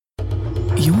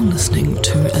You're listening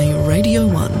to a Radio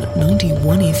 1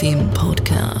 91 FM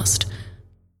podcast.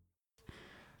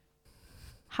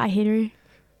 Hi, Henry.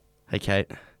 Hey, Kate.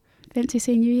 Fancy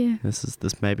seeing you here.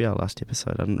 This may be our last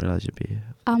episode. I didn't realise you'd be here.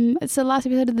 It's the last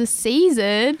episode of the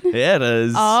season. Yeah, it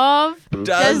is. Of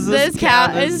Does This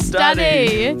Count as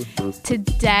Study?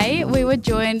 Today, we were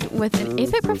joined with an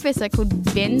epic professor called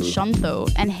Ben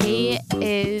Shonthu, and he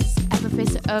is a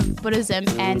professor of Buddhism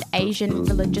and Asian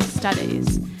religious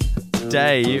studies.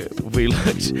 Today, we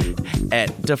looked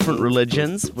at different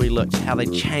religions. We looked how they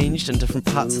changed in different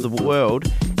parts of the world.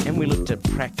 And we looked at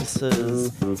practices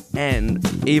and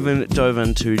even dove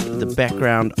into the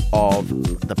background of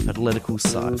the political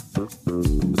side.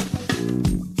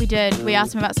 We did. We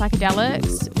asked him about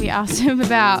psychedelics. We asked him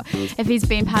about if he's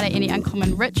been part of any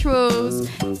uncommon rituals.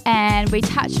 And we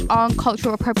touched on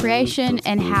cultural appropriation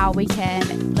and how we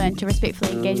can learn to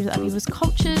respectfully engage with other people's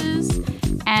cultures.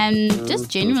 And just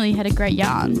genuinely had a great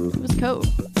yarn. It was cool.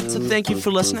 So thank you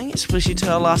for listening, especially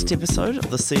to our last episode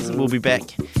of the season. We'll be back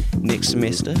next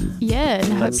semester. Yeah,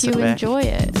 and I hope you enjoy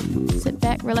it. Sit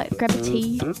back, relax, grab a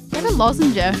tea, grab a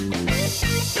lozenge.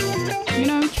 You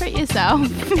know, treat yourself.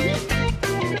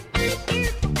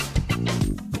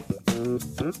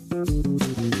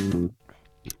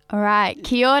 All right,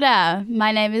 kia ora.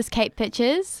 My name is Kate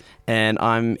Pitchers. And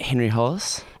I'm Henry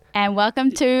Hollis. And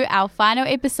welcome to our final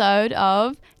episode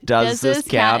of Does This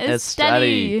Count as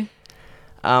Study?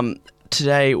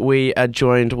 Today we are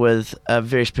joined with a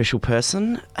very special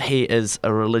person. He is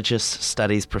a religious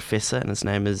studies professor and his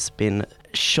name is Ben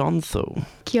Shonthu.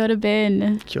 Kia ora,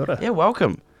 Ben. Kia ora. Yeah,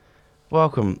 welcome.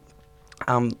 Welcome.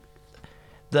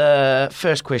 The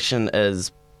first question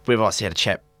is, we've obviously had a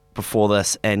chat before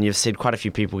this and you've said quite a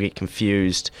few people get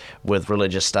confused with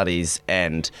religious studies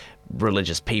and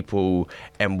religious people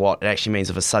and what it actually means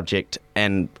of a subject,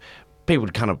 and people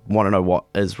kind of want to know what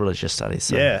is religious studies.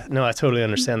 So. Yeah, no, I totally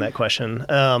understand that question.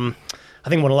 I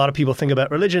think when a lot of people think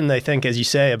about religion, they think, as you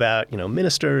say, about,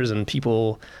 ministers and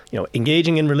people,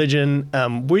 engaging in religion.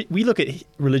 We look at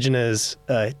religion as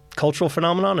a cultural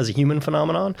phenomenon, as a human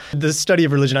phenomenon. The study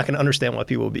of religion, I can understand why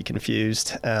people would be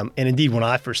confused. And indeed, when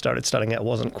I first started studying it, I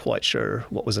wasn't quite sure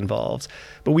what was involved.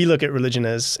 But we look at religion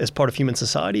as part of human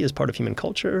society, as part of human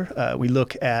culture. We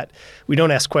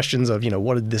don't ask questions of,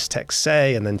 what did this text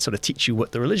say, and then sort of teach you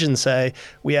what the religions say.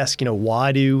 We ask,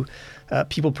 why do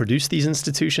people produce these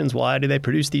institutions? Why do they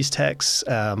produce these texts?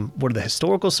 What are the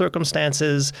historical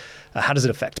circumstances? How does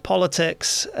it affect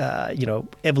politics?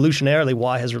 Evolutionarily,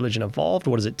 why has religion evolved?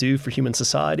 What does it do for human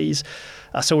societies?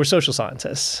 So we're social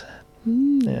scientists.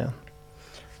 Yeah.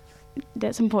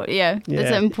 That's important. Yeah.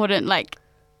 That's an important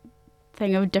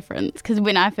thing of difference. Because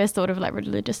when I first thought of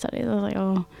religious studies, I was like,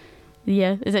 oh,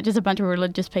 yeah, is it just a bunch of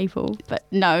religious people? But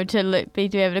no, to be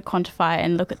able to quantify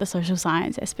and look at the social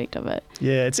science aspect of it.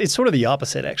 Yeah, it's sort of the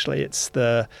opposite, actually. It's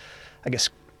we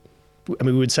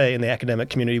would say in the academic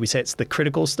community, we say it's the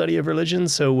critical study of religion.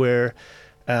 So we're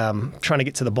trying to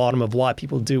get to the bottom of why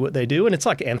people do what they do. And it's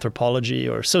like anthropology,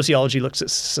 or sociology looks at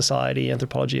society,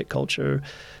 anthropology at culture.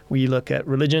 We look at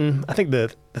religion. I think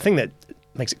the thing that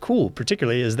makes it cool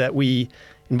particularly is that we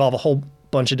involve a whole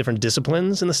bunch of different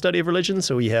disciplines in the study of religion.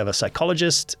 So we have a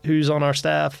psychologist who's on our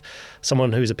staff,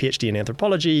 someone who's a PhD in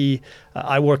anthropology.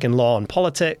 I work in law and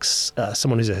politics,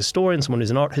 someone who's a historian, someone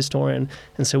who's an art historian.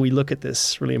 And so we look at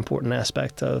this really important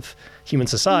aspect of human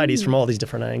societies from all these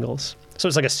different angles. So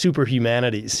it's like a super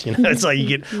humanities, it's like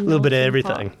you get a little bit of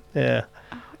everything. Yeah.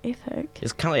 Oh, epic.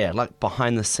 It's kind of, like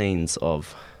behind the scenes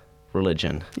of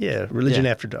religion. Yeah, religion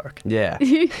after dark. Yeah.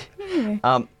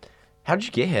 How did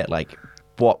you get here?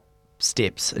 What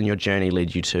steps in your journey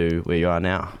led you to where you are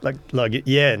now? In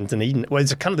Dunedin. Well,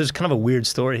 there's kind of a weird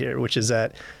story here, which is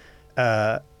that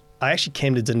I actually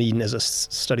came to Dunedin as a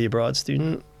study abroad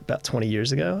student about 20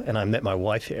 years ago, and I met my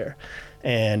wife here.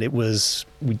 And it was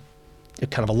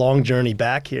kind of a long journey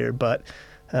back here, but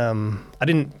I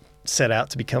didn't set out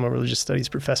to become a religious studies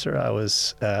professor. I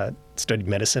studied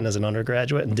medicine as an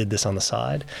undergraduate and did this on the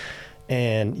side.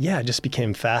 And I just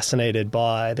became fascinated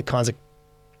by the kinds of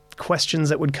questions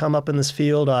that would come up in this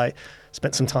field. I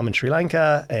spent some time in Sri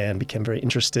Lanka and became very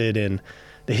interested in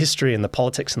the history and the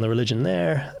politics and the religion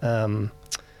there, and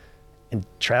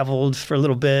traveled for a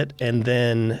little bit. And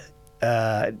then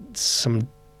some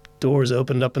doors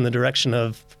opened up in the direction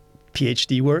of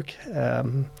PhD work.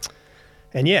 And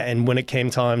when it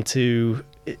came time to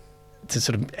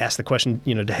sort of ask the question,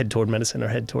 to head toward medicine or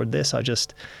head toward this, I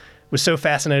just was so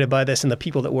fascinated by this, and the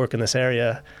people that work in this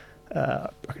area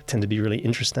tend to be really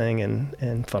interesting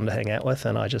and fun to hang out with,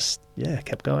 and I just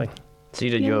kept going. So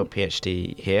you did your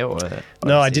PhD here, or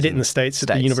no? I did it in the States at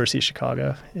the University of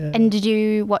Chicago. Yeah. And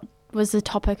what was the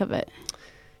topic of it?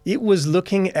 It was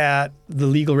looking at the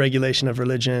legal regulation of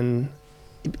religion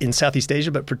in Southeast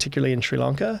Asia, but particularly in Sri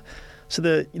Lanka. So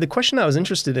the question I was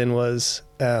interested in was,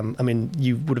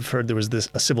 you would have heard there was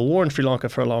a civil war in Sri Lanka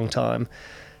for a long time.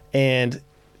 And,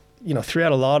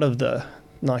 throughout a lot of the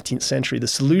 19th century,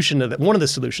 one of the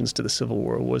solutions to the civil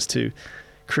war was to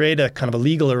create a kind of a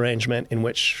legal arrangement in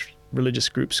which religious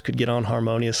groups could get on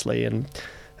harmoniously and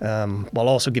while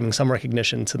also giving some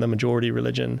recognition to the majority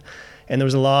religion. And there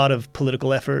was a lot of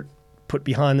political effort put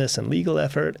behind this and legal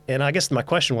effort. And I guess my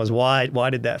question was, why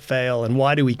did that fail? And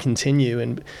why do we continue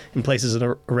in places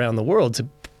around the world to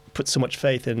put so much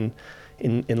faith in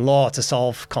law to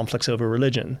solve conflicts over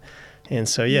religion? And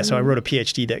so, so I wrote a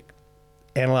PhD that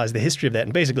analyzed the history of that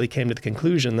and basically came to the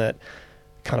conclusion that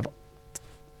kind of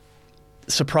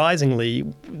surprisingly,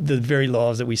 the very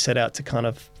laws that we set out to kind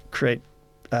of create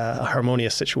a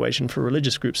harmonious situation for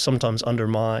religious groups sometimes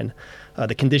undermine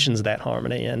the conditions of that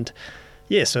harmony. And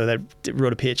so I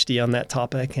wrote a PhD on that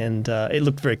topic, and it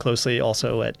looked very closely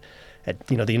also at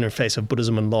the interface of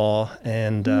Buddhism and law.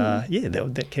 And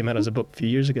that came out as a book a few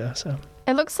years ago. So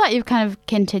it looks like you've kind of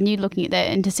continued looking at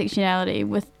that intersectionality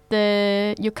with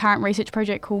your current research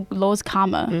project called Laws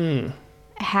Karma.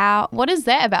 What is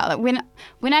that about? Like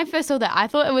when I first saw that, I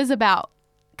thought it was about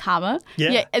karma.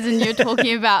 Yeah, as in you're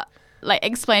talking about like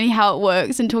explaining how it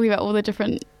works and talking about all the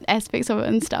different aspects of it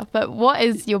and stuff. But what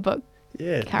is your book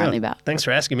currently about? Thanks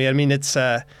for asking me. I mean, it's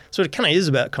so it kind of is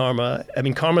about karma. I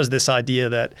mean, karma is this idea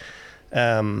that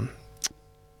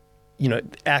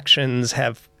actions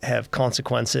have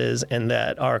consequences, and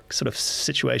that our sort of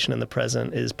situation in the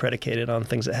present is predicated on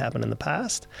things that happened in the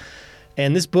past.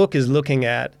 And this book is looking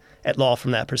at law from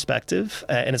that perspective,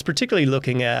 and it's particularly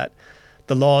looking at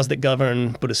the laws that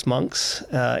govern Buddhist monks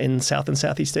in South and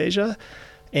Southeast Asia,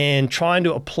 and trying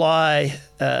to apply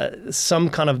some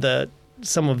of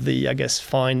the I guess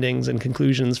findings and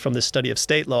conclusions from this study of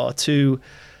state law to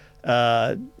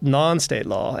non-state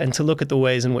law, and to look at the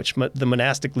ways in which the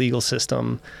monastic legal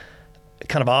system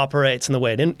kind of operates and the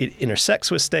way it intersects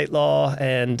with state law,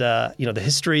 and the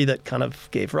history that kind of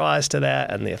gave rise to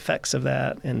that and the effects of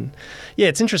that. And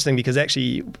it's interesting because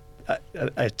actually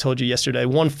I told you yesterday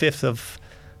 1/5 of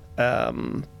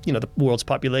the world's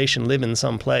population live in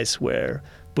some place where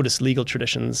Buddhist legal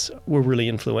traditions were really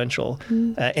influential,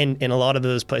 and in a lot of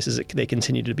those places they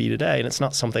continue to be today. And it's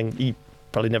not something you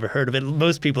probably never heard of it.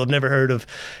 Most people have never heard of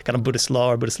kind of Buddhist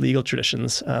law or Buddhist legal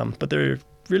traditions, but they're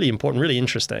really important, really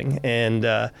interesting. And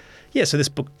so this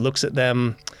book looks at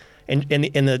them, and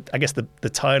I guess the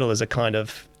title is a kind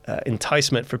of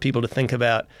enticement for people to think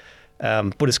about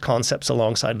Buddhist concepts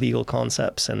alongside legal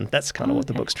concepts, and that's kind of what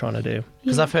the book's trying to do.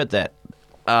 Because I've heard that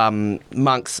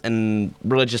monks and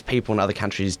religious people in other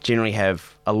countries generally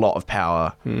have a lot of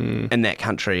power in that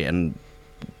country and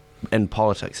in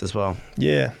politics as well.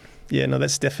 Yeah, no,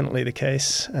 that's definitely the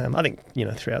case. I think,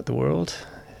 throughout the world.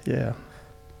 Yeah.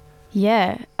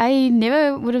 Yeah, I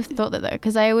never would have thought that though,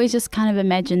 because I always just kind of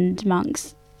imagined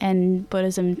monks and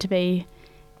Buddhism to be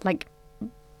like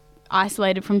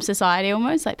isolated from society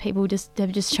almost, like people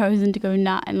have just chosen to go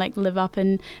nut and like live up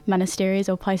in monasteries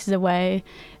or places away.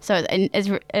 So it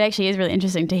actually is really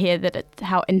interesting to hear that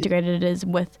how integrated it is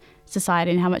with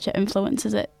society and how much it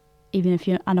influences it, even if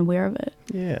you're unaware of it.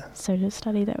 Yeah. So to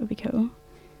study that would be cool.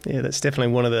 Yeah, that's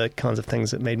definitely one of the kinds of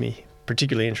things that made me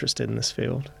particularly interested in this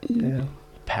field. Yeah.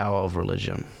 Power of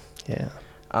religion. Yeah.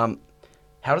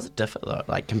 How does it differ though?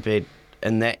 Like compared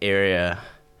in that area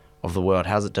of the world,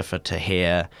 how does it differ to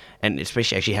here? And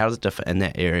especially actually, how does it differ in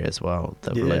that area as well,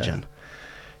 the religion?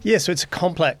 Yeah, so it's a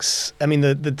complex,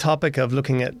 the topic of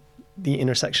looking at the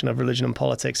intersection of religion and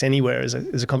politics anywhere is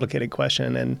a complicated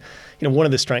question. And, one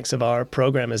of the strengths of our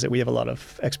program is that we have a lot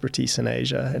of expertise in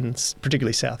Asia, and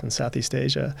particularly South and Southeast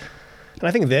Asia. And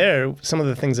I think there, some of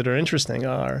the things that are interesting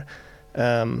are,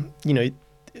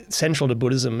 central to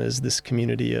Buddhism is this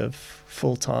community of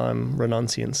full-time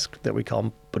renunciants that we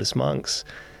call Buddhist monks.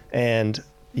 And,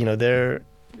 they're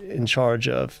in charge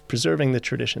of preserving the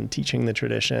tradition, teaching the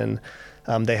tradition.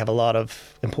 They have a lot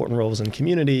of important roles in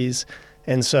communities.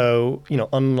 And so,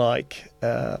 unlike,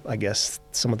 I guess,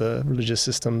 some of the religious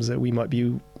systems that we might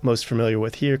be most familiar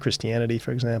with here, Christianity,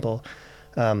 for example,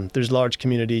 there's large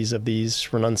communities of these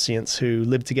renunciants who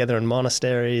live together in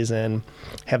monasteries and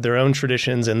have their own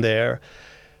traditions, and the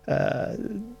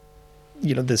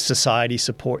society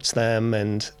supports them,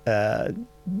 and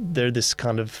they're this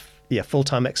kind of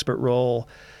full-time expert role.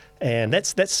 And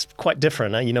that's quite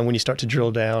different, when you start to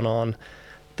drill down on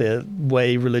the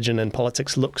way religion and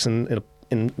politics looks in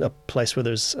a place where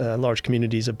there's large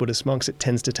communities of Buddhist monks. It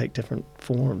tends to take different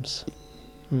forms.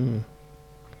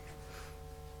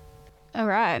 All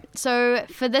right. So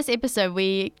for this episode,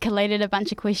 we collated a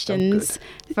bunch of questions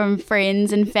from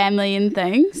friends and family and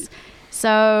things.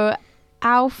 So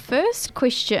our first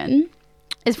question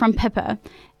is from Pippa,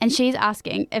 and she's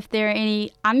asking if there are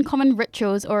any uncommon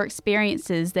rituals or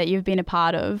experiences that you've been a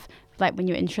part of, like when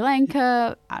you were in Sri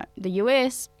Lanka, the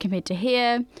US, compared to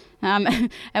here.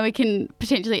 And we can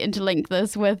potentially interlink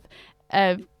this with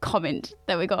a comment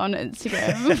that we got on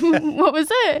Instagram. What was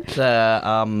it?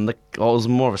 It was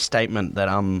more of a statement that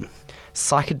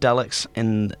psychedelics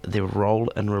and their role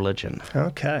in religion.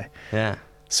 Okay. Yeah.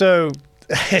 So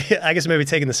I guess maybe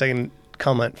taking the second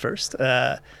comment first.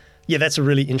 Yeah, that's a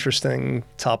really interesting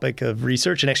topic of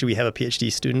research. And actually, we have a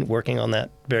PhD student working on that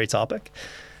very topic.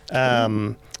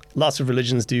 Lots of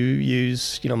religions do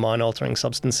use, mind-altering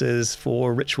substances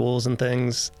for rituals and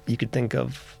things. You could think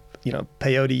of,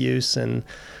 peyote use, and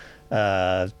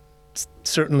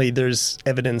certainly there's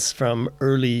evidence from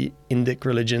early Indic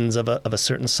religions of a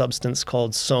certain substance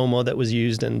called soma that was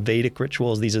used in Vedic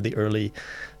rituals. These are the early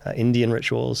Indian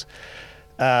rituals.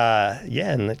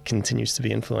 And it continues to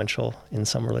be influential in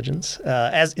some religions.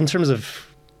 As in terms of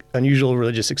unusual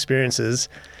religious experiences,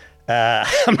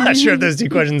 I'm not sure if those two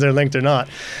questions are linked or not.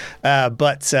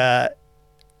 But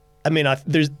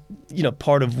there's,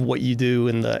 part of what you do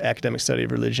in the academic study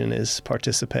of religion is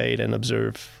participate and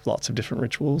observe lots of different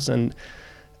rituals. And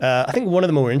I think one of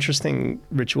the more interesting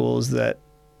rituals that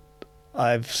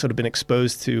I've sort of been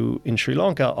exposed to in Sri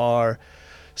Lanka are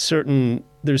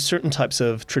there's certain types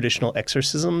of traditional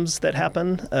exorcisms that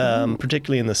happen,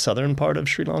 particularly in the southern part of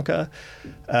Sri Lanka,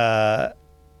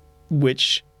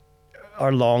 which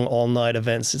are long all-night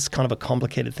events. It's kind of a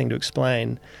complicated thing to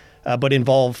explain, but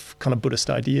involve kind of Buddhist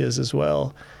ideas as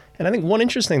well. And I think one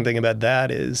interesting thing about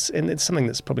that is, and it's something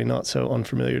that's probably not so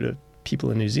unfamiliar to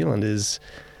people in New Zealand, is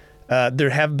there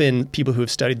have been people who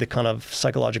have studied the kind of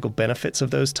psychological benefits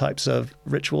of those types of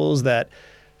rituals, that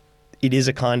it is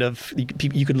a kind of,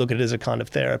 you could look at it as a kind of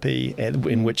therapy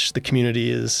in which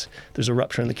there's a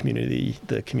rupture in the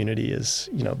community is,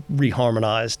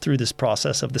 reharmonized through this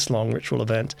process of this long ritual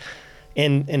event.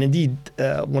 And indeed,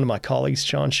 one of my colleagues,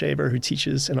 Sean Shaver, who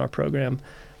teaches in our program,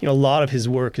 a lot of his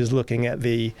work is looking at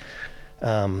the,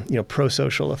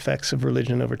 pro-social effects of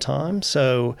religion over time.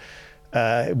 So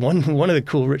one of the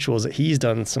cool rituals that he's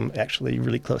done some actually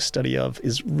really close study of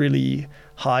is really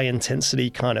high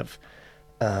intensity kind of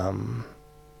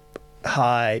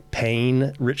high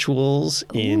pain rituals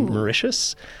in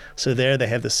Mauritius. So there they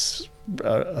have this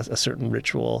a certain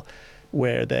ritual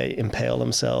where they impale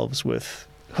themselves with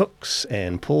hooks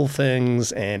and pull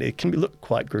things, and it can look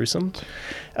quite gruesome.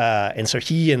 And so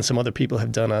he and some other people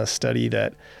have done a study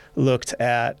that looked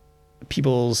at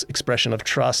people's expression of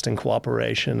trust and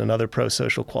cooperation and other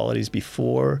pro-social qualities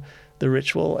before the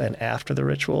ritual and after the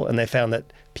ritual. And they found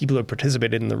that people who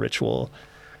participated in the ritual,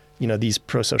 these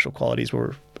pro-social qualities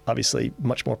were obviously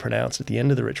much more pronounced at the end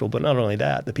of the ritual. But not only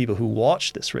that, the people who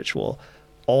watched this ritual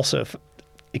also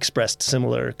expressed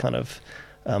similar kind of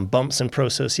bumps in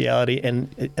pro-sociality.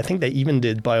 And I think they even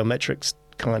did biometrics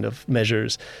kind of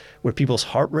measures where people's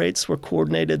heart rates were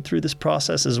coordinated through this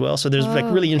process as well. So there's like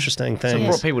really interesting things. So it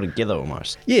brought people together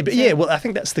almost. Yeah, well, I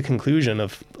think that's the conclusion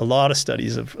of a lot of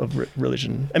studies of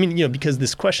religion. I mean, because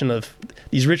this question of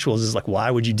these rituals is like,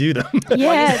 why would you do them?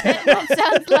 Yeah, that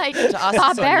sounds like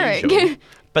barbaric.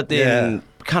 But then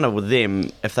kind of with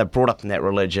them, if they're brought up in that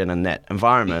religion and that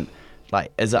environment,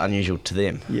 like, is it unusual to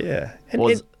them? Yeah.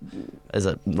 Or is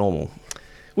it normal?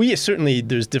 Well, yeah, certainly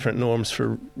there's different norms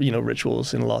for,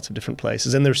 rituals in lots of different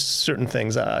places. And there's certain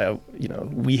things,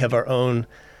 we have our own,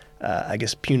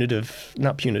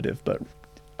 not punitive, but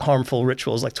harmful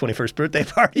rituals like 21st birthday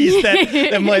parties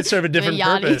that might serve a different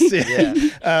purpose. Yeah.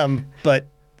 But,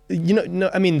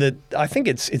 I think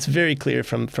it's very clear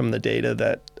from the data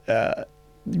that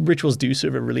rituals do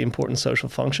serve a really important social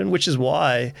function, which is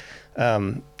why,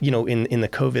 in the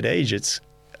COVID age,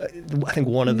 I think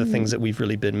one of the things that we've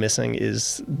really been missing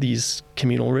is these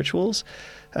communal rituals.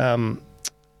 Just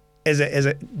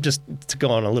to go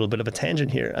on a little bit of a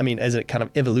tangent here, I mean, as a kind of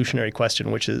evolutionary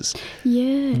question, which is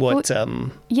what...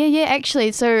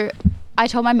 actually. So I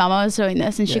told my mum I was doing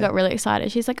this and she got really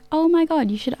excited. She's like, oh my God,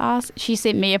 you should ask. She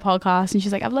sent me a podcast and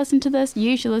she's like, I've listened to this.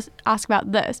 You should ask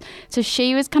about this. So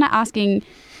she was kind of asking,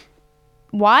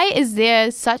 why is there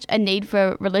such a need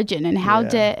for religion, and how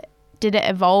did it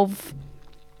evolve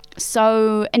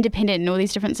so independent in all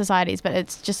these different societies, but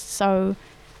it's just so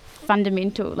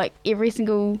fundamental? Like every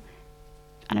single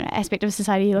I don't know, aspect of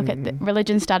society you look at, that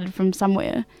religion started from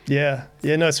somewhere. Yeah.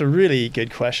 No, it's a really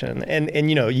good question. And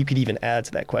you could even add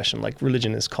to that question, like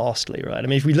religion is costly, right? I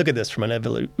mean, if we look at this from an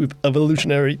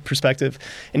evolutionary perspective,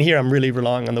 and here I'm really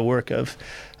relying on the work of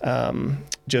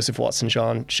Joseph Watson,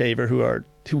 John Shaver,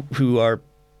 who are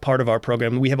part of our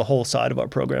program. We have a whole side of our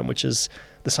program, which is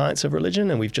the science of religion,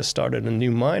 and we've just started a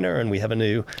new minor, and we have a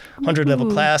new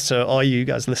 100-level class. So all you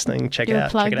guys listening, check it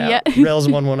out. Rails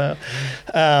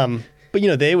 110.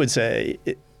 But they would say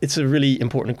it's a really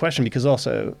important question, because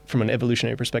also from an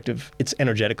evolutionary perspective, it's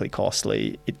energetically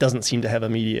costly. It doesn't seem to have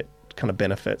immediate kind of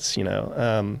benefits.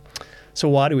 So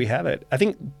why do we have it? I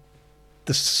think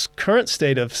the current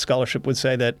state of scholarship would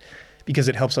say that because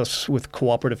it helps us with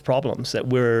cooperative problems, that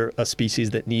we're a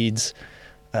species that needs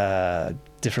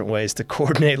different ways to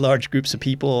coordinate large groups of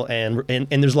people, and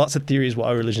there's lots of theories why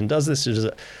religion does this. There's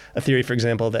a theory, for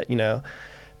example, that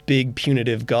big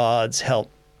punitive gods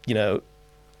help.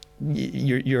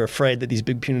 You're afraid that these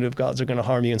big punitive gods are going to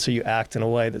harm you, and so you act in a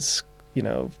way that's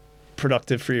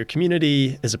productive for your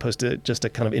community, as opposed to just a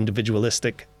kind of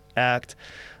individualistic act.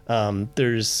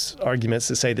 There's arguments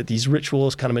to say that these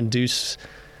rituals kind of induce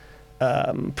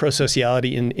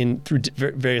prosociality in through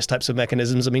various types of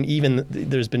mechanisms. I mean, even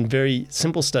there's been very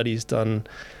simple studies done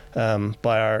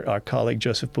by our colleague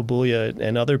Joseph Bobulya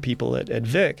and other people at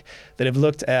Vic that have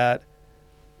looked at.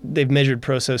 They've measured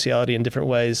prosociality in different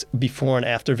ways before and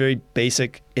after very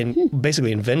basic and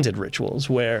basically invented rituals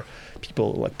where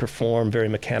people like perform very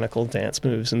mechanical dance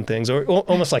moves and things, or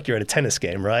almost like you're at a tennis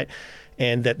game, right?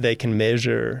 And that they can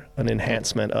measure an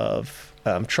enhancement of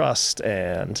trust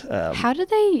and. How do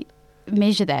they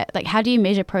measure that? Like, how do you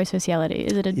measure prosociality?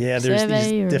 Is it a there's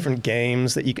survey? These different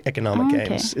games that economic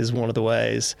games is one of the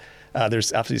ways.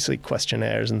 There's obviously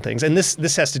questionnaires and things, and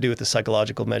this has to do with the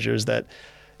psychological measures that.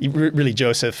 Really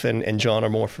Joseph and John are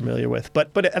more familiar with.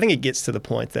 But I think it gets to the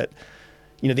point that,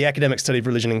 the academic study of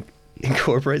religion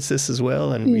incorporates this as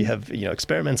well. And we have,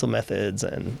 experimental methods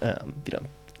and,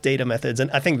 data methods. And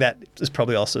I think that is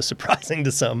probably also surprising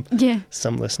to some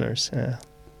listeners. Yeah.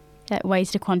 That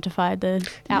ways to quantify the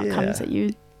outcomes that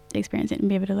you experience it and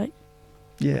be able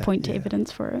to point to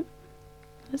evidence for it.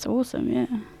 That's awesome, yeah.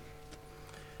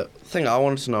 The thing I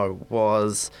wanted to know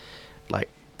was,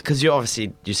 because you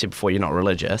said before you're not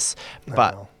religious,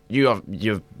 but you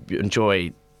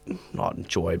enjoy, not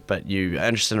enjoy, but you are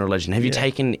interested in religion. Have you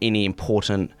taken any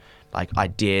important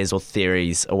ideas or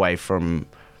theories away from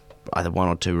either one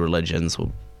or two religions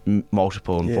or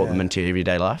multiple and brought them into your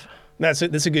everyday life? That's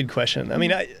a good question. I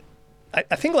mean, I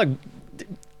think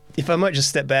if I might just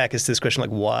step back as to this question,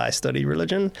 why I study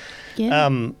religion.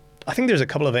 Yeah. I think there's a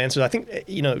couple of answers. I think,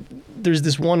 there's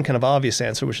this one kind of obvious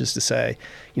answer, which is to say,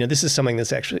 this is something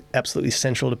that's actually absolutely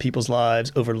central to people's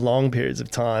lives over long periods of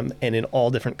time and in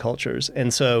all different cultures.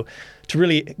 And so to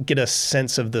really get a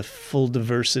sense of the full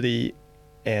diversity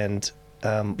and,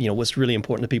 what's really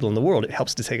important to people in the world, it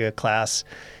helps to take a class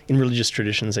in religious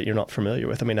traditions that you're not familiar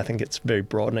with. I mean, I think it's very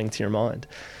broadening to your mind.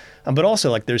 But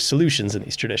also, there's solutions in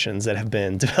these traditions that have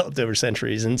been developed over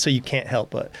centuries. And so you can't help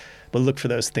but look for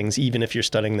those things, even if you're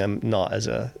studying them not as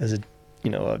a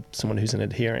someone who's an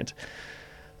adherent.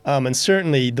 And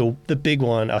certainly the big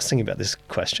one, I was thinking about this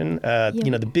question,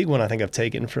 the big one I think I've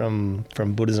taken from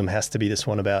Buddhism has to be this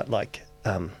one about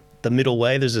the middle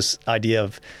way. There's this idea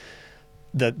of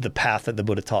the path that the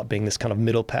Buddha taught being this kind of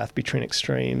middle path between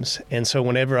extremes. And so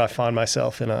whenever I find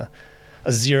myself in a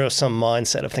zero-sum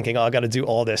mindset of thinking, I got to do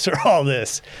all this or all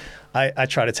this, I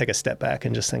try to take a step back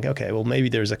and just think, okay, well, maybe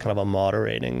there's a kind of a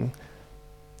moderating,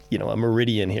 a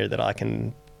meridian here that I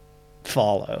can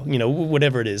follow,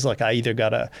 whatever it is. I either got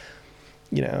to,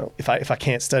 if I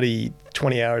can't study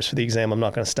 20 hours for the exam, I'm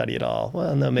not going to study at all.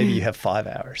 Well, no, maybe you have 5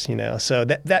 hours, So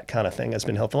that kind of thing has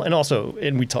been helpful. And also,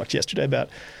 and we talked yesterday about,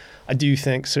 I do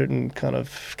think certain kind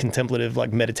of contemplative,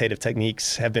 meditative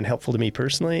techniques have been helpful to me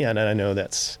personally. And I know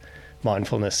that's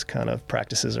mindfulness kind of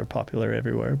practices are popular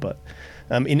everywhere, but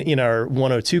in our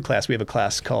 102 class, we have a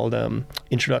class called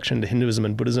Introduction to Hinduism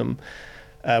and Buddhism.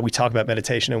 We talk about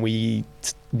meditation, and we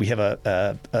have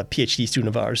a PhD student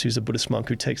of ours who's a Buddhist monk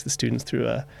who takes the students through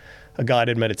a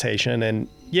guided meditation. And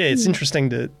it's interesting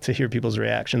to hear people's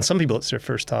reactions. Some people, it's their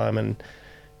first time, and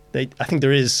I think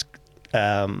there is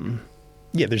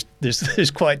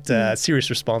there's quite serious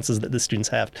responses that the students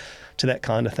have to that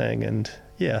kind of thing. And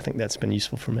I think that's been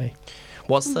useful for me.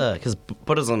 Because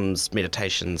Buddhism's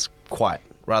meditation's quite,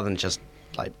 rather than just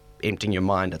emptying your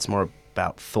mind, it's more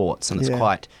about thoughts, and it's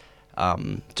quite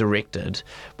directed.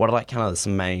 What are kind of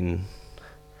some main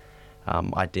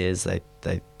ideas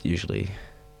they usually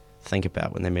think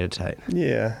about when they meditate?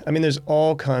 Yeah, I mean, there's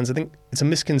all kinds. I think it's a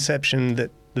misconception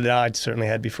that that I certainly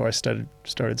had before I started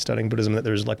studying Buddhism, that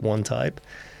there's like one type.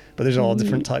 But there's all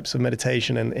different types of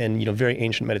meditation and very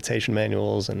ancient meditation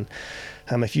manuals. And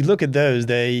if you look at those,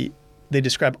 they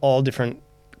describe all different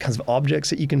kinds of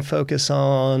objects that you can focus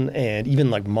on, and even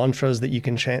like mantras that you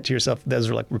can chant to yourself. Those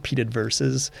are like repeated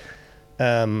verses.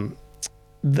 I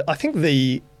think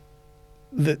if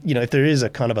there is a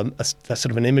kind of a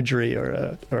sort of an imagery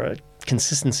or a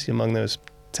consistency among those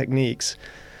techniques,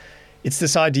 it's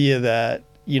this idea that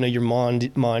your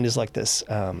mind is like this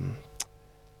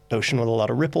ocean with a lot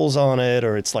of ripples on it,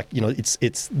 or it's like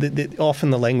often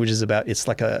the language is about it's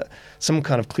like some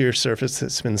kind of clear surface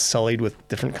that's been sullied with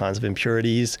different kinds of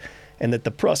impurities, and that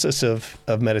the process of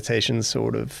meditation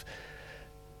sort of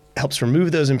helps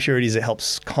remove those impurities. It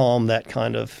helps calm that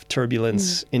kind of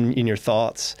turbulence in your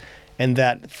thoughts, and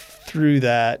that through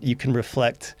that you can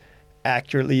reflect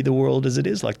accurately the world as it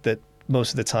is. Like that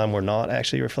most of the time we're not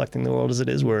actually reflecting the world as it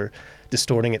is. We're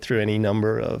distorting it through any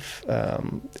number of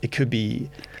it could be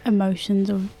emotions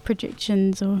or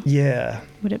projections, or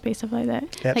would it be stuff like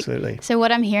that? Absolutely. So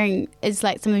what I'm hearing is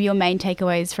like some of your main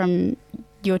takeaways from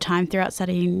your time throughout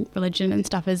studying religion and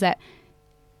stuff is that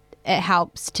it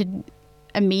helps to maintain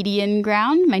a median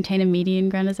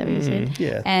ground, is that what you said?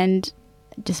 Yeah. And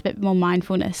just a bit more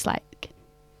mindfulness, like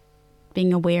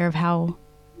being aware of how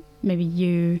maybe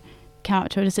you come up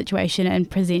to a situation and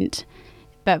present,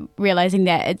 but realizing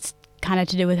that it's kind of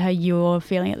to do with how you're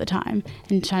feeling at the time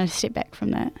and trying to step back from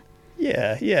that.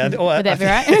 Yeah. Would that be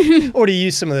right? Or to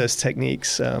use some of those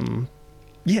techniques, to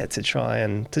try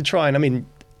and I mean,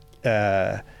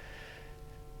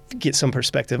 get some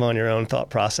perspective on your own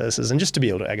thought processes, and just to be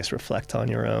able to, I guess, reflect on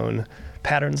your own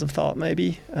patterns of thought,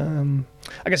 maybe.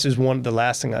 I guess the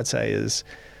last thing I'd say is,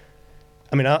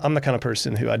 I mean, I'm the kind of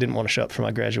person who I didn't want to show up for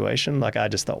my graduation. Like, I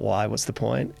just thought, why? What's the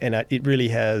point? And it really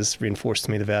has reinforced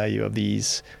to me the value of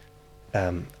these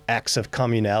acts of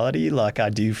communality. Like, I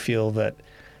do feel that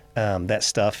that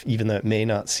stuff, even though it may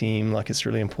not seem like it's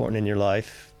really important in your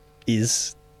life,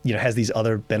 is, has these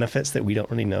other benefits that we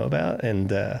don't really know about.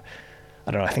 And I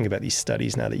don't know, I think about these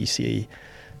studies now that you see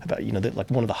about, that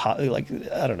like one of the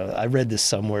I don't know, I read this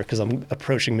somewhere because I'm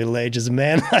approaching middle age as a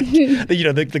man,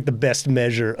 the best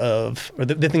measure of, or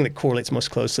the thing that correlates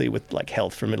most closely with like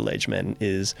health for middle-aged men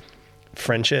is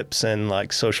friendships and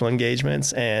like social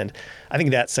engagements. And I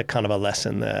think that's a kind of a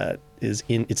lesson that it's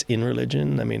in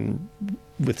religion. I mean,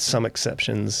 with some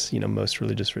exceptions, most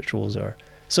religious rituals are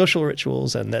social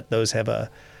rituals, and that those have a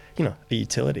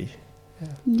utility.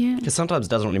 Yeah. Because sometimes it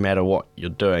doesn't really matter what you're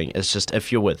doing. It's just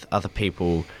if you're with other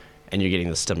people and you're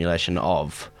getting the stimulation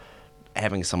of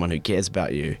having someone who cares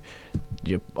about you,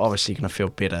 you're obviously going to feel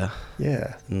better.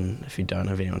 Yeah. Than if you don't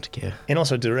have anyone to care. And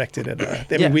also directed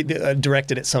at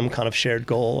directed at some kind of shared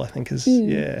goal, I think is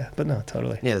but no,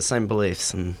 totally. Yeah, the same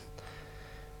beliefs. And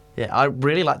yeah, I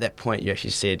really like that point you actually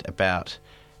said about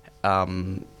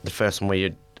the first one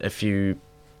where if you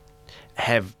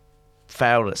have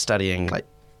failed at studying like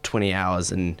 20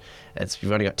 hours and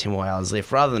you've only got 10 more hours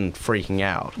left, rather than freaking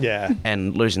out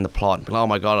and losing the plot and being like, oh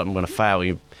my God, I'm going to fail,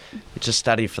 you just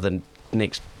study for the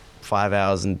next 5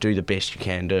 hours and do the best you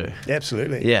can do.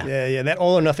 Absolutely. Yeah. That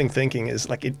all or nothing thinking is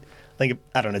like I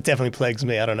don't know, it definitely plagues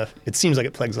me. I don't know, it seems like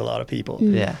it plagues a lot of people.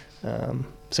 Yeah.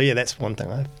 So yeah, that's one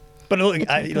thing. But look,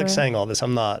 like saying all this,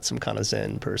 I'm not some kind of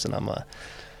Zen person. I'm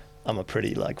a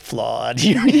pretty like flawed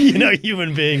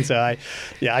human being. So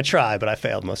I try, but I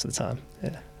failed most of the time.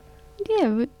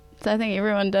 Yeah, I think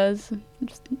everyone does. I'm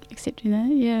just accepting that.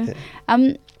 Yeah.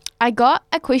 I got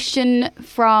a question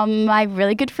from my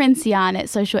really good friend Sian at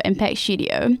Social Impact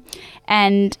Studio,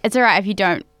 and it's all right if you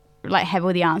don't like have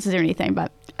all the answers or anything,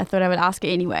 but I thought I would ask it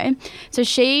anyway. So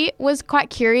she was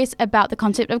quite curious about the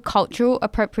concept of cultural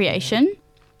appropriation.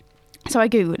 So I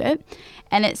googled it,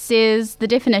 and it says the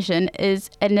definition is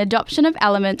an adoption of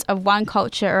elements of one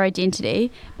culture or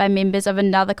identity by members of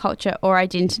another culture or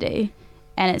identity.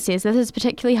 And it says this is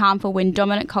particularly harmful when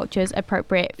dominant cultures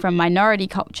appropriate from minority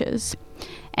cultures.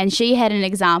 And she had an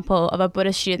example of a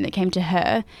Buddhist student that came to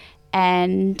her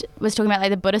and was talking about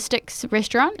like the Buddhistics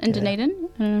restaurant in Dunedin.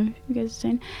 I don't know if you guys have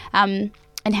seen. And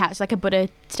how it's like a Buddha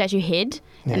statue head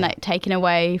and like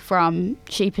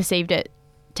she perceived it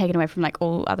taken away from like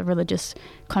all other religious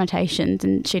connotations,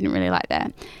 and she didn't really like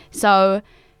that. So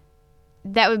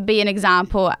that would be an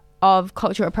example of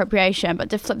cultural appropriation. But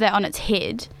to flip that on its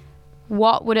head,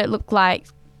 what would it look like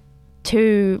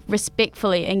to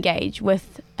respectfully engage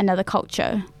with another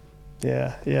culture?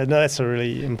 Yeah. No, that's a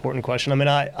really important question. I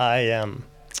mean,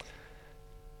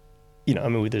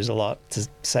 there's a lot to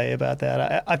say about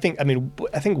that. I think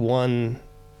one,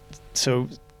 so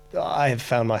I have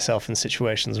found myself in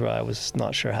situations where I was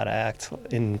not sure how to act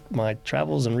in my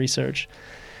travels and research.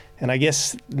 And I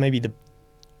guess maybe the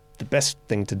best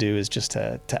thing to do is just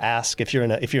to ask if you're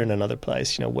in another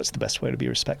place, what's the best way to be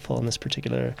respectful in this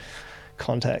particular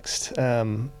context.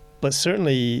 But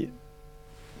certainly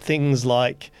things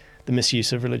like the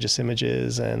misuse of religious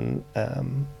images and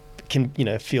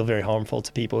can feel very harmful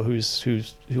to people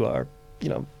who are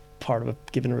part of a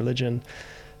given religion.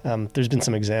 There's been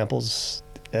some examples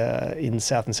in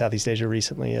South and Southeast Asia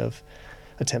recently of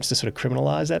attempts to sort of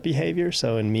criminalize that behavior.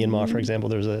 So in Myanmar, for example,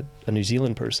 there was a New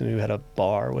Zealand person who had a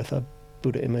bar with a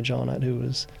Buddha image on it who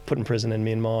was put in prison in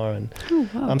Myanmar.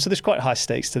 And so there's quite high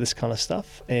stakes to this kind of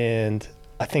stuff. And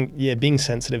I think, being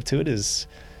sensitive to it is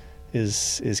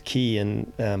key.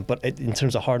 And but in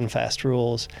terms of hard and fast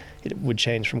rules, it would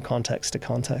change from context to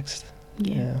context.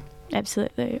 Yeah.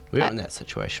 Absolutely. We were in that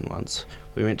situation once.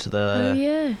 We went to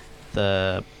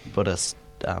the Buddhist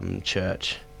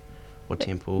church or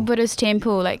temple. Buddhist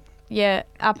temple, up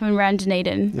and around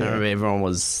Dunedin. I remember everyone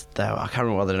was there. I can't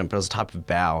remember what they did, but it was a type of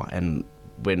bow, and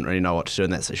we didn't really know what to do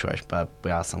in that situation. But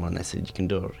we asked someone, and they said, "You can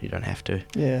do it. You don't have to.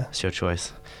 Yeah, it's your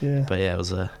choice." Yeah. But it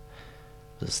was a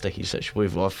sticky situation.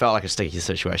 It felt like a sticky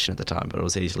situation at the time, but it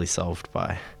was easily solved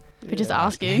by just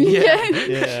asking.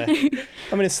 Yeah.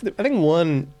 I mean, I think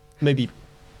one maybe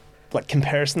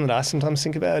comparison that I sometimes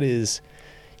think about is,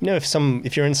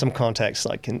 if you're in some context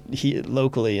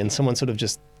locally and someone sort of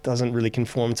just doesn't really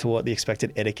conform to what the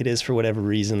expected etiquette is for whatever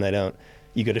reason,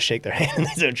 you go to shake their hand and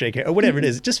they don't shake your hand or whatever it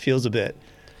is. It just feels a bit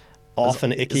off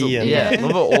and icky. A little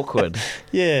bit awkward.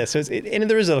 Yeah, so and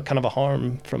there is a kind of a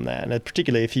harm from that, and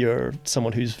particularly if you're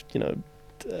someone who's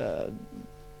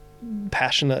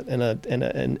passionate and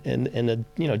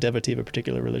a devotee of a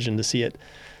particular religion, to see it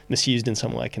misused in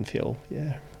some way can feel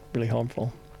really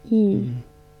harmful.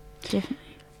 Definitely.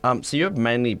 So you're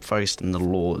mainly focused on the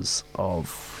laws of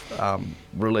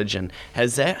religion.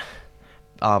 Has that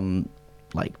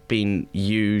been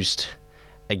used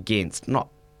against not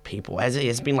people? Has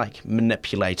it been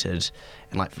manipulated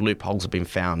and loopholes have been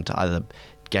found to either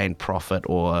gain profit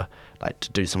or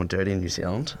to do someone dirty in New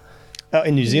Zealand?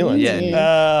 In New Zealand?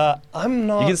 Yeah. I'm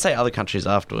not... You can say other countries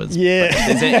afterwards. Yeah.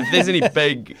 If there's any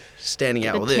big standing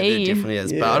out, there definitely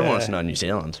is. Yeah. But I don't want to know New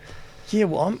Zealand. Yeah,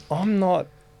 well, I'm not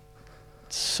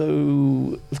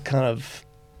so kind of...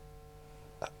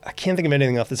 I can't think of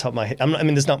anything off the top of my head.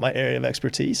 This is not my area of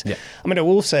expertise. Yeah. I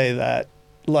will say that,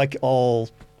 like all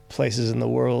places in the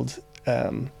world,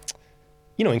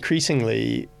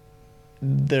 increasingly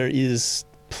there is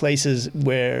places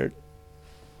where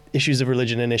issues of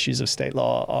religion and issues of state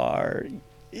law are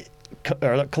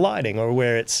colliding, or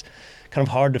where it's kind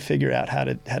of hard to figure out how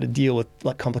to deal with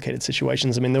complicated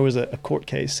situations. There was a court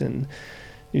case in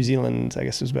New Zealand, I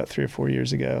guess it was about 3 or 4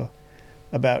 years ago,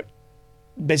 about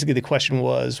basically the question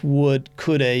was,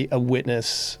 could a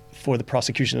witness for the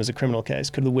prosecution, it was a criminal case,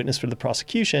 could the witness for the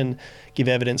prosecution give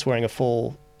evidence wearing a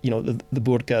full, the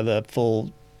burqa, the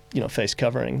full, face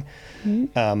covering?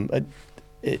 And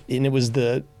it was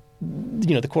the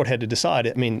court had to decide,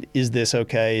 is this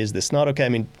okay? Is this not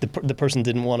okay? The person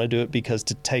didn't want to do it because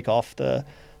to take off the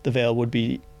veil would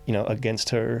be, against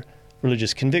her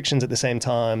religious convictions. At the same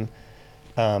time,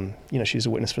 she's a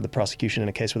witness for the prosecution in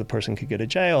a case where the person could go to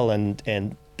jail, and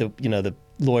the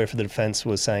lawyer for the defense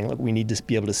was saying, look, we need to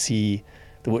be able to see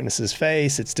the witness's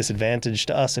face. It's disadvantage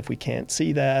to us if we can't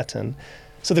see that. And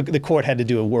so the court had to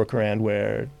do a workaround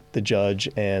where the judge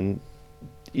and,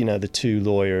 the two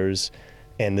lawyers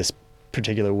and this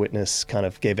particular witness kind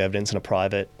of gave evidence in a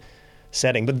private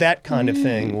setting. But that kind of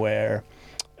thing where,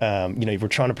 we're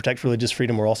trying to protect religious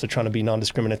freedom, we're also trying to be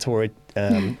non-discriminatory.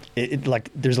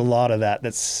 There's a lot of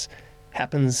that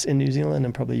happens in New Zealand,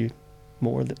 and probably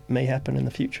more that may happen in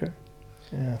the future.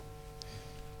 Yeah.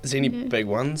 Is there any big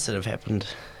ones that have happened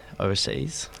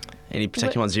overseas? Any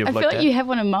particular ones you've looked at? I feel like you have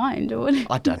one in mind. Or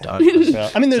I don't.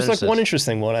 There's one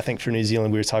interesting one, I think, for New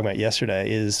Zealand we were talking about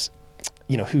yesterday is,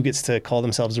 who gets to call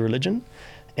themselves a religion.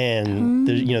 And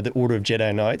there's, the Order of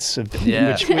Jedi Knights,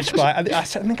 which I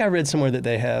think I read somewhere that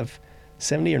they have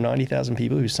 70 or 90,000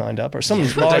 people who signed up, or some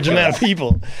large amount of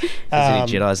people. Is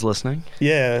any Jedis listening?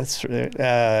 Yeah, that's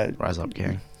Rise up,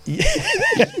 gang.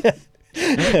 If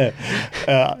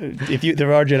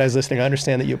there are Jedis listening, I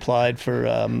understand that you applied for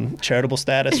charitable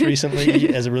status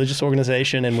recently as a religious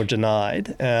organization and were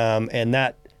denied.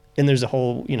 And there's a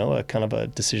whole, a kind of a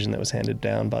decision that was handed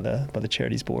down by the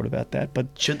charities board about that. But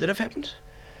should that have happened?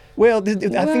 Well, I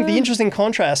think the interesting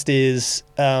contrast is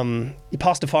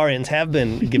Pastafarians have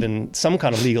been given some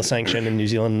kind of legal sanction in New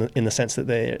Zealand in the sense that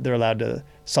they're allowed to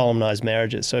solemnize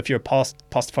marriages. So if you're a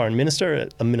Pastafarian minister,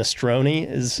 a minestrone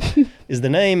is the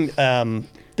name.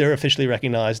 they're officially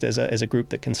recognized as a group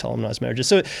that can solemnize marriages.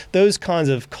 So those kinds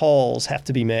of calls have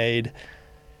to be made,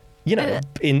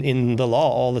 in the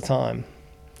law all the time.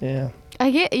 Yeah.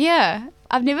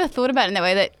 I've never thought about it in that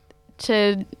way, that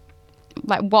to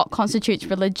like what constitutes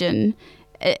religion,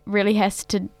 it really has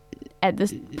to, at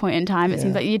this point in time, it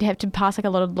seems like you'd have to pass like a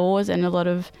lot of laws and a lot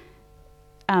of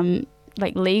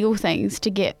like legal things to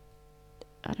get,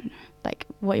 I don't know, like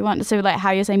what you want. So like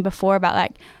how you're saying before about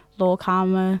like law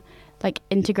karma, like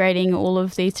integrating all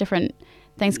of these different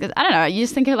things, because I don't know, you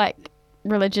just think of like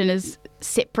religion is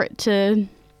separate to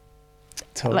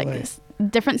like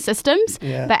different systems,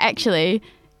 but actually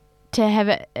to have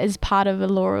it as part of a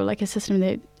law or like a system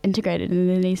that integrated, and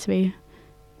there needs to be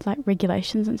like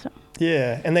regulations and stuff.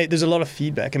 Yeah, and there's a lot of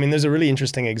feedback. I mean, there's a really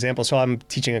interesting example. So I'm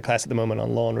teaching a class at the moment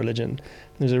on law and religion.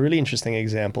 There's a really interesting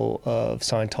example of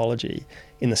Scientology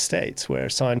in the States, where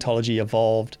Scientology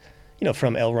evolved,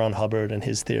 from L. Ron Hubbard and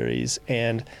his theories,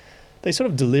 and they sort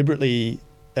of deliberately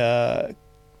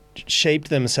shaped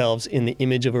themselves in the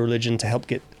image of a religion to help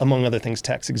get, among other things,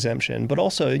 tax exemption. But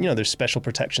also, there's special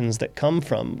protections that come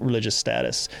from religious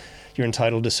status. You're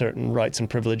entitled to certain rights and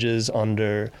privileges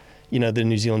under, the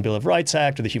New Zealand Bill of Rights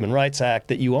Act or the Human Rights Act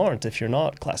that you aren't if you're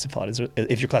not classified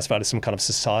if you're classified as some kind of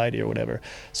society or whatever.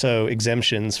 So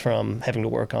exemptions from having to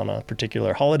work on a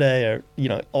particular holiday, or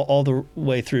all the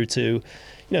way through to,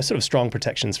 sort of strong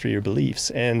protections for your beliefs.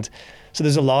 And so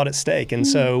there's a lot at stake. And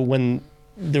so when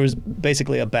there was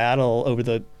basically a battle over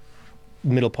the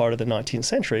middle part of the 19th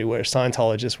century where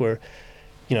Scientologists were,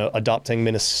 adopting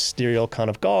ministerial kind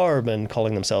of garb and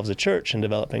calling themselves a church and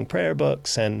developing prayer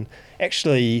books, and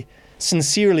actually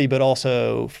sincerely, but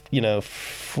also,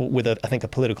 with I think a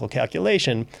political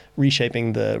calculation,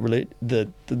 reshaping the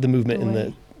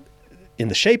movement in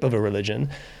the shape of a religion,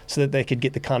 so that they could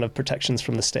get the kind of protections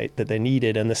from the state that they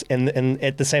needed. And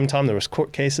at the same time, there was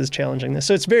court cases challenging this.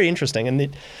 So it's very interesting,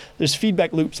 and there's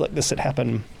feedback loops like this that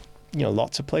happen,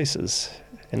 lots of places,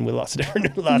 and with lots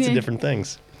of different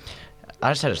things. I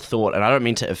just had a thought, and I don't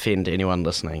mean to offend anyone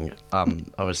listening,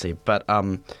 obviously, but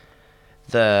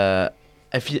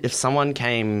if someone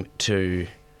came to,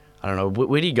 I don't know,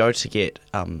 where do you go to get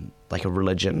like a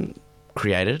religion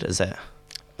created? Is that?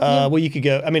 Well, you could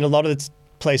go. I mean, a lot of the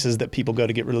places that people go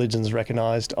to get religions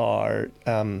recognized are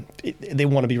they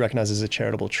want to be recognized as a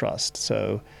charitable trust.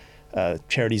 So,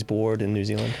 Charities Board in New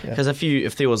Zealand. Because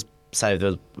if there was, say,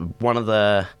 one of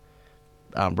the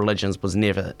religions was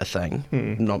never a thing,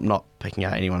 not picking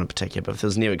out anyone in particular, but if it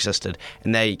was never existed,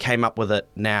 and they came up with it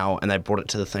now and they brought it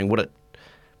to the thing,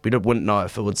 we wouldn't know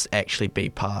if it would actually be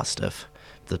passed, if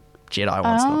the Jedi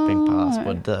one's not being passed.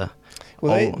 Would the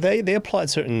they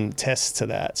applied certain tests to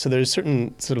that. So there's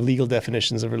certain sort of legal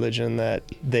definitions of religion that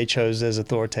they chose as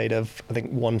authoritative. I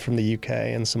think one from the UK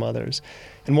and some others.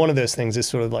 And one of those things is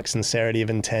sort of like sincerity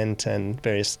of intent and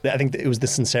various. I think it was the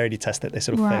sincerity test that they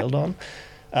sort of failed on.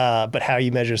 But how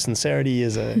you measure sincerity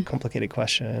is a complicated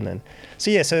question. And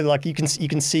so like you can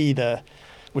see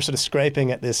we're sort of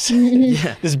scraping at this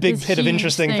this big pit of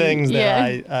interesting things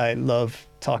that I love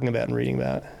talking about and reading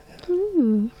about.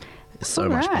 Ooh. There's so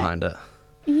much behind it.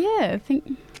 Yeah, I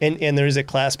think. And there is a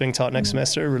class being taught next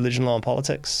semester, Religion, Law and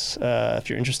Politics. If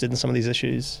you're interested in some of these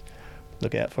issues,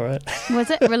 look out for it.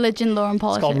 Was it Religion, Law and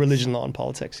Politics? It's called Religion, Law and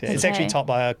Politics. Yeah, It's actually taught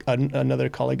by another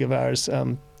colleague of ours,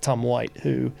 Tom White,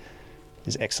 who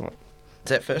is excellent. Is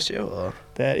that first year? Or?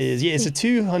 That is, it's a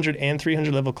 200 and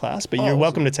 300 level class, but you're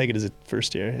welcome to take it as a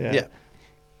first year.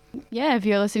 Yeah, if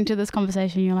you're listening to this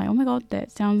conversation, you're like, oh my God,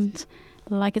 that sounds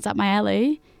like it's up my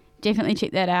alley. Definitely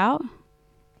check that out.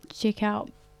 Check out.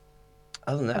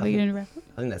 Other than that, I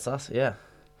think that's us, yeah.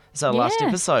 It's our last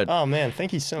episode. Oh man,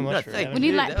 thank you so much for having me. We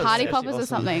need like party poppers or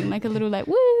something, like a little like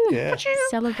woo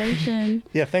celebration.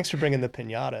 Yeah, thanks for bringing the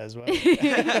piñata as well.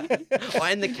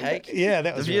 And the cake. Yeah,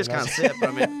 that was the viewers can't see it, but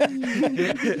I mean,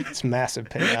 it's massive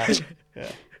piñata. Yeah.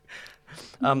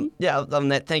 Other than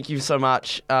that, thank you so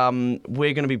much.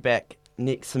 We're going to be back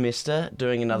next semester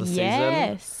doing another season.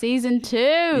 Yeah, season 2.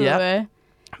 Yep.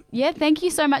 Yeah, thank you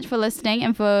so much for listening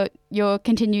and for your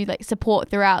continued support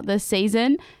throughout this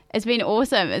season. It's been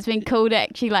awesome. It's been cool to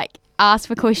actually ask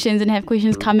for questions and have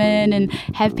questions come in and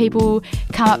have people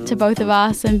come up to both of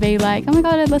us and be like, oh my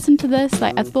God, I listened to this.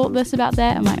 I thought this about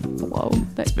that. I'm like, whoa.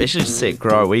 But especially to see it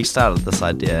grow. We started this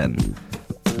idea and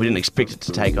we didn't expect it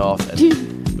to take off.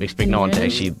 And we expect no one to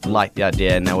actually like the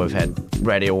idea. And now we've had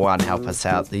Radio 1 help us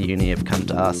out. The uni have come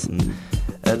to us and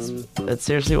it's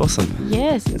seriously awesome.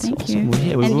 Yes, thank you.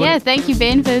 Thank you,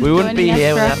 Ben, for joining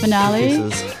us for our finale.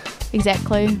 Pieces.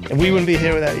 Exactly. And we wouldn't be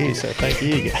here without you, so thank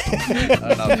you guys.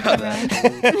 I know about that.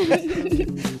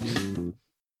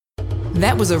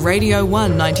 That was a Radio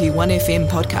 191 FM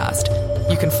podcast.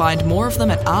 You can find more of them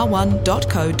at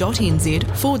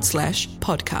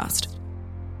r1.co.nz/podcast.